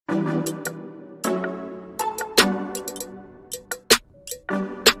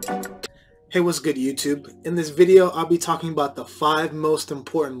Hey, what's good, YouTube? In this video, I'll be talking about the 5 most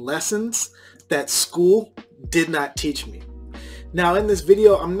important lessons that school did not teach me. Now, in this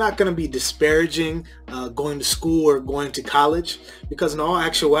video, I'm not going to be disparaging going to school or going to college, because in all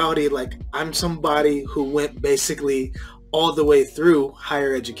actuality, I'm somebody who went basically all the way through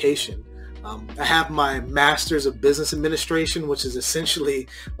higher education. I have my Master's of Business Administration, which is essentially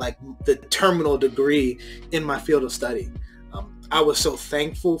like the terminal degree in my field of study. I was so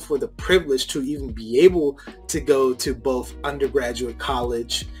thankful for the privilege to even be able to go to both undergraduate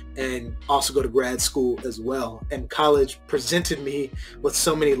college and also go to grad school as well. And college presented me with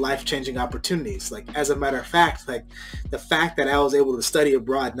so many life-changing opportunities. As a matter of fact, the fact that I was able to study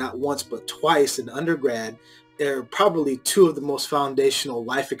abroad not once but twice in undergrad, they're probably 2 of the most foundational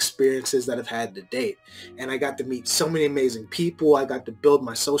life experiences that I've had to date. And I got to meet so many amazing people. I got to build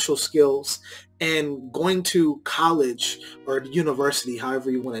my social skills. And going to college or university,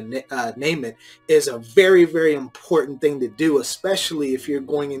 however you want to name it, is a very, very important thing to do, especially if you're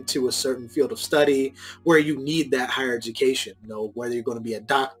going into a certain field of study where you need that higher education. Whether you're going to be a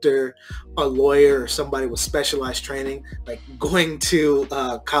doctor, a lawyer, or somebody with specialized training, going to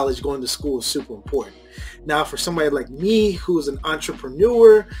college, going to school is super important. Now, for somebody like me who's an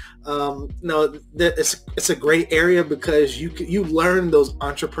entrepreneur, it's a great area because you learn those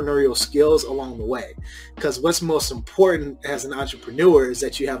entrepreneurial skills along the way. Because what's most important as an entrepreneur is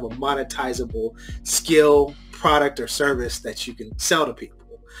that you have a monetizable skill, product, or service that you can sell to people.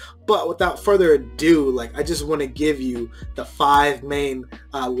 But without further ado, I just want to give you the 5 main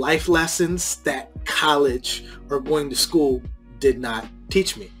life lessons that college or going to school did not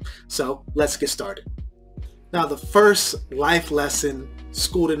teach me. So let's get started. Now, the first life lesson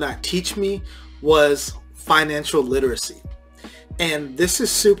school did not teach me was financial literacy. And this is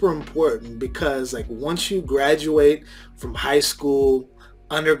super important because once you graduate from high school,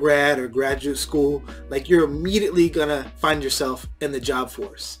 undergrad, or graduate school, you're immediately gonna find yourself in the job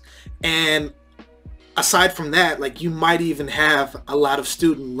force. And aside from that, you might even have a lot of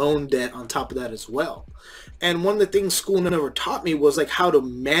student loan debt on top of that as well. And one of the things school never taught me was how to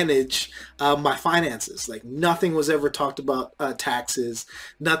manage my finances. Nothing was ever talked about taxes.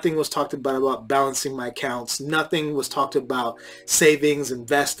 Nothing was talked about balancing my accounts. Nothing was talked about savings,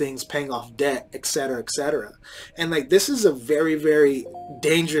 investings, paying off debt, etc., etc. And this is a very, very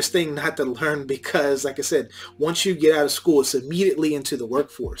dangerous thing not to learn because, like I said, once you get out of school, it's immediately into the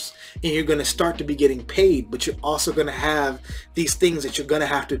workforce. And you're going to start to be getting paid, but you're also going to have these things that you're going to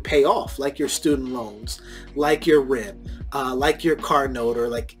have to pay off, like your student loans, like your rent, like your car note, or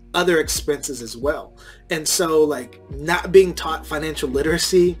other expenses as well. And so not being taught financial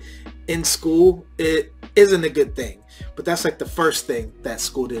literacy in school, it isn't a good thing. But that's the first thing that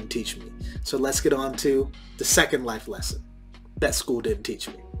school didn't teach me. So let's get on to the second life lesson that school didn't teach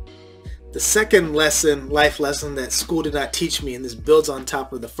me. The second life lesson that school did not teach me, and this builds on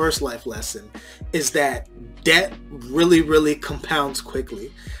top of the first life lesson, is that debt really, really compounds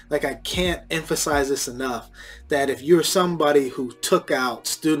quickly. I can't emphasize this enough, that if you're somebody who took out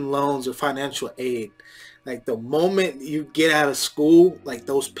student loans or financial aid, the moment you get out of school,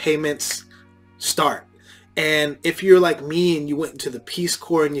 those payments start. And if you're like me and you went into the Peace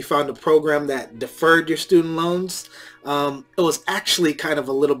Corps and you found a program that deferred your student loans, it was actually kind of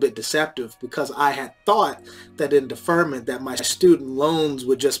a little bit deceptive because I had thought that in deferment that my student loans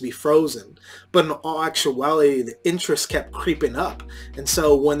would just be frozen. But in all actuality, the interest kept creeping up. And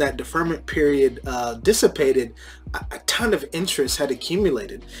so when that deferment period dissipated, a ton of interest had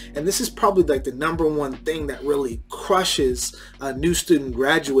accumulated. And this is probably the number one thing that really crushes new student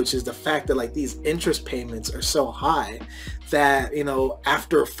graduates, is the fact that these interest payments are so high that,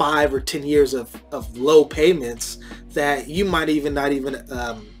 after 5 or 10 years of low payments, that you might not even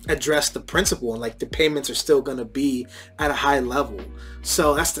address the principal, and the payments are still going to be at a high level.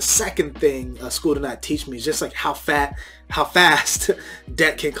 So that's the second thing school did not teach me, is just how fast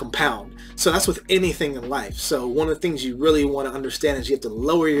debt can compound. So that's with anything in life. So one of the things you really want to understand is you have to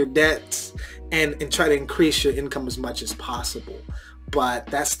lower your debts and try to increase your income as much as possible. But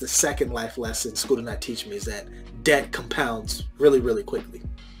that's the second life lesson school did not teach me, is that debt compounds really, really quickly.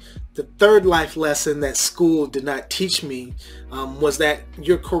 The third life lesson that school did not teach me was that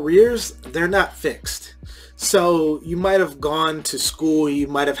your careers, they're not fixed. So you might have gone to school, you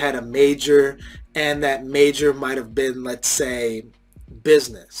might have had a major, and that major might have been, let's say,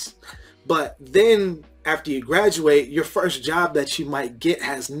 business. But then after you graduate, your first job that you might get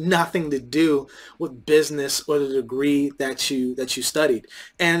has nothing to do with business or the degree that you studied.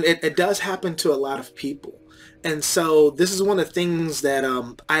 And it does happen to a lot of people. And so this is one of the things that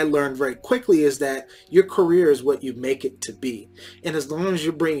I learned very quickly, is that your career is what you make it to be. And as long as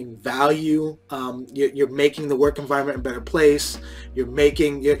you're bringing value, you're making the work environment a better place, you're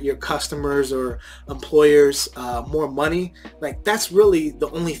making your customers or employers more money, like that's really the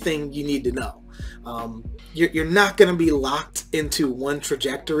only thing you need to know. You're not going to be locked into one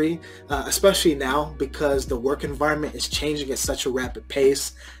trajectory, especially now because the work environment is changing at such a rapid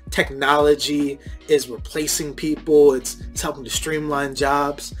pace. Technology is replacing people. It's helping to streamline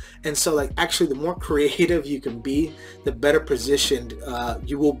jobs. And so like actually the more creative you can be, the better positioned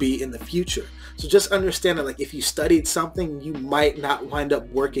you will be in the future. So just understand that like if you studied something, you might not wind up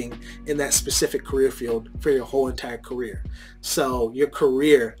working in that specific career field for your whole entire career. So your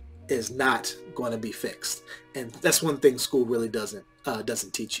career is not going to be fixed, and that's one thing school really doesn't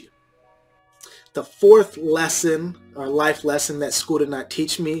teach you. The fourth lesson or life lesson that school did not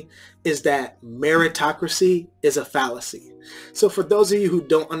teach me is that meritocracy is a fallacy. So for those of you who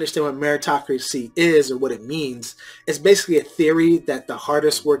don't understand what meritocracy is or what it means, it's basically a theory that the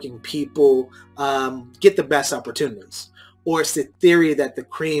hardest working people get the best opportunities. Or it's the theory that the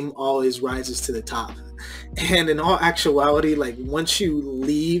cream always rises to the top. And in all actuality, like once you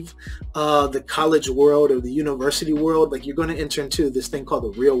leave the college world or the university world, like you're going to enter into this thing called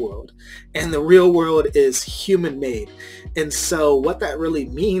the real world. And the real world is human made. And so what that really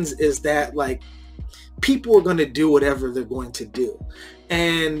means is that like people are going to do whatever they're going to do.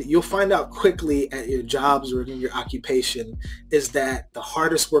 And you'll find out quickly at your jobs or in your occupation is that the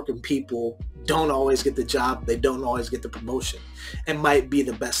hardest working people don't always get the job. They don't always get the promotion. It might be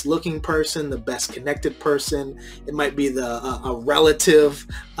the best looking person, the best connected person. It might be a relative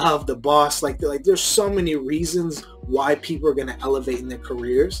of the boss. Like there's so many reasons why people are going to elevate in their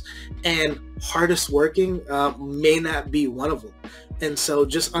careers, and hardest working may not be one of them. And so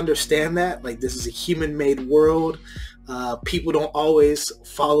just understand that like this is a human made world. People don't always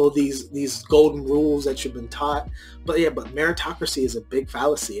follow these golden rules that you've been taught. But meritocracy is a big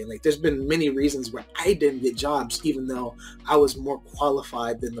fallacy. And like there's been many reasons where I didn't get jobs, even though I was more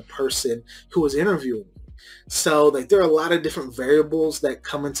qualified than the person who was interviewing me. So like there are a lot of different variables that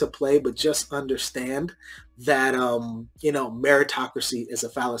come into play, but just understand that meritocracy is a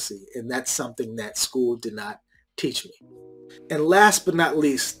fallacy. And that's something that school did not teach me. And last but not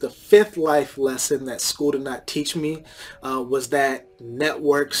least, the fifth life lesson that school did not teach me was that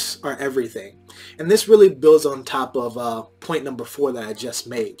networks are everything. And this really builds on top of point number 4 that I just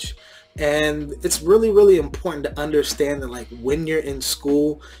made. And it's really, really important to understand that like when you're in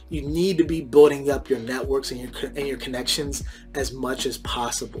school, you need to be building up your networks and your connections as much as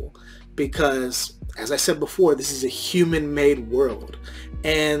possible. Because as I said before, this is a human-made world.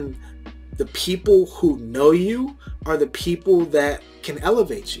 And the people who know you are the people that can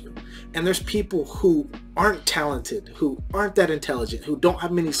elevate you. And there's people who aren't talented, who aren't that intelligent, who don't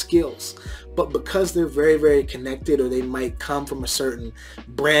have many skills, but because they're very, very connected, or they might come from a certain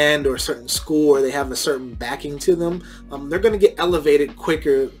brand or a certain school, or they have a certain backing to them, they're going to get elevated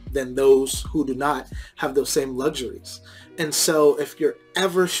quicker than those who do not have those same luxuries. And so if you're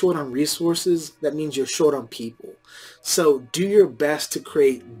ever short on resources, that means you're short on people. So do your best to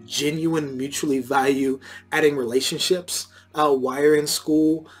create genuine, mutually value-adding relationships while you're in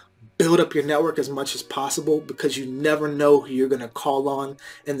school. Build up your network as much as possible, because you never know who you're going to call on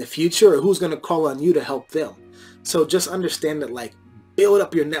in the future or who's going to call on you to help them. So just understand that like build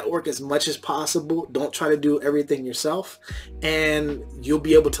up your network as much as possible. Don't try to do everything yourself, and you'll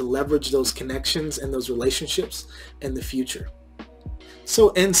be able to leverage those connections and those relationships in the future. So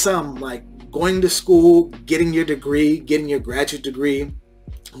in sum, like going to school, getting your degree, getting your graduate degree,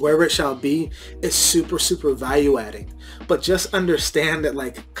 wherever it shall be, is super, super value adding. But just understand that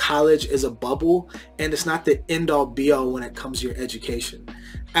like college is a bubble, and it's not the end all be all when it comes to your education.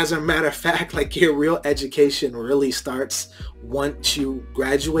 As a matter of fact, like your real education really starts once you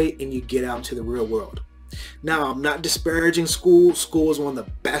graduate and you get out into the real world. Now, I'm not disparaging school. School is one of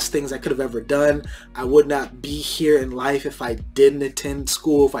the best things I could have ever done. I would not be here in life if I didn't attend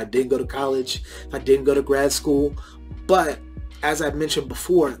school, if I didn't go to college, if I didn't go to grad school. But as I mentioned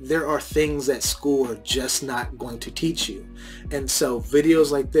before, there are things that school are just not going to teach you. And so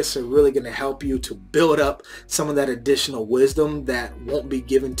videos like this are really going to help you to build up some of that additional wisdom that won't be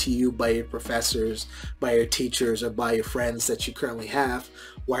given to you by your professors, by your teachers, or by your friends that you currently have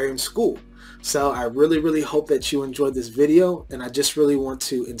while you're in school. So I really, really hope that you enjoyed this video, and I just really want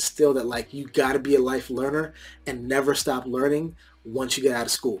to instill that like you got to be a life learner and never stop learning once you get out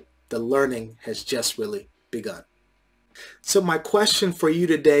of school. The learning has just really begun. So my question for you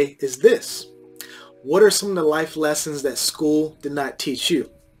today is this: what are some of the life lessons that school did not teach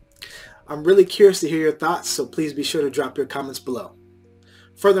you? I'm really curious to hear your thoughts, so please be sure to drop your comments below.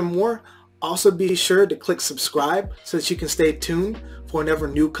 Furthermore, also be sure to click subscribe so that you can stay tuned for whenever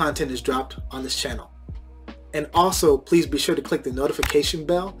new content is dropped on this channel. And also, please be sure to click the notification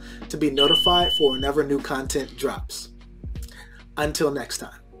bell to be notified for whenever new content drops. Until next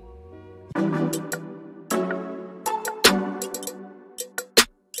time.